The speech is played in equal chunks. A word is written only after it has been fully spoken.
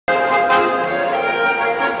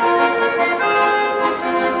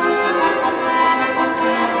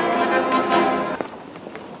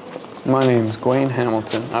My name's Gwayne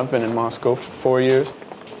Hamilton. I've been in Moscow for 4 years.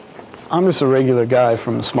 I'm just a regular guy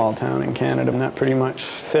from a small town in Canada, and that pretty much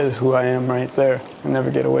says who I am right there. I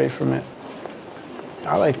never get away from it.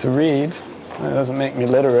 I like to read. That doesn't make me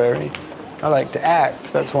literary. I like to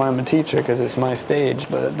act. That's why I'm a teacher, because it's my stage,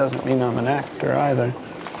 but it doesn't mean I'm an actor either.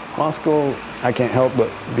 Moscow, I can't help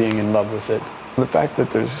but being in love with it. The fact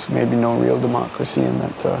that there's maybe no real democracy and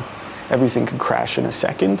that everything could crash in a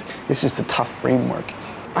second, it's just a tough framework.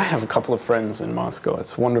 I have a couple of friends in Moscow.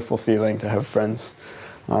 It's a wonderful feeling to have friends.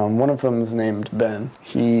 One of them is named Ben.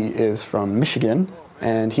 He is from Michigan,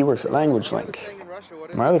 and he works at Language Link.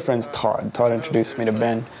 My other friend's Todd. Todd introduced me to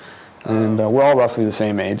Ben, and we're all roughly the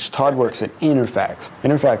same age. Todd works at Interfax.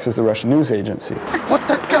 Interfax is the Russian news agency. What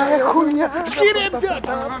the guy?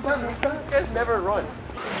 Guys never run.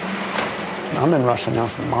 I'm in Russia now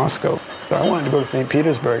from Moscow. But I wanted to go to St.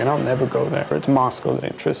 Petersburg, and I'll never go there. It's Moscow that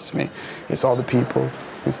interests me. It's all the people.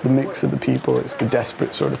 It's the mix of the people. It's the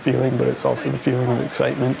desperate sort of feeling, but it's also the feeling of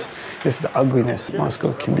excitement. It's the ugliness.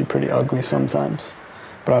 Moscow can be pretty ugly sometimes,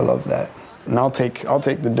 but I love that. And I'll take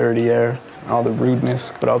the dirty air, all the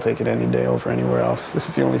rudeness, but I'll take it any day over anywhere else. This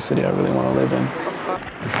is the only city I really want to live in.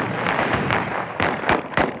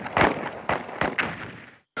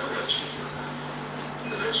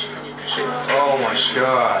 Oh my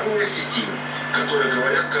God.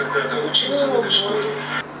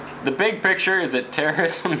 The big picture is that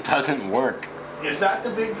terrorism doesn't work. Is that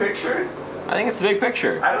the big picture? I think it's the big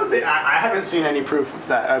picture. I haven't seen any proof of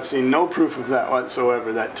that. I've seen no proof of that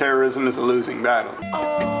whatsoever, that terrorism is a losing battle.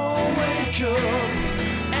 Oh, wake up,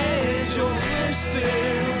 angels twisted,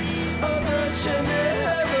 but you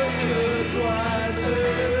never could rise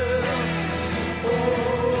up. Oh,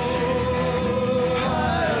 I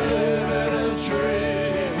live in a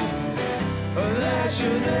dream that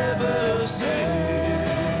you never see.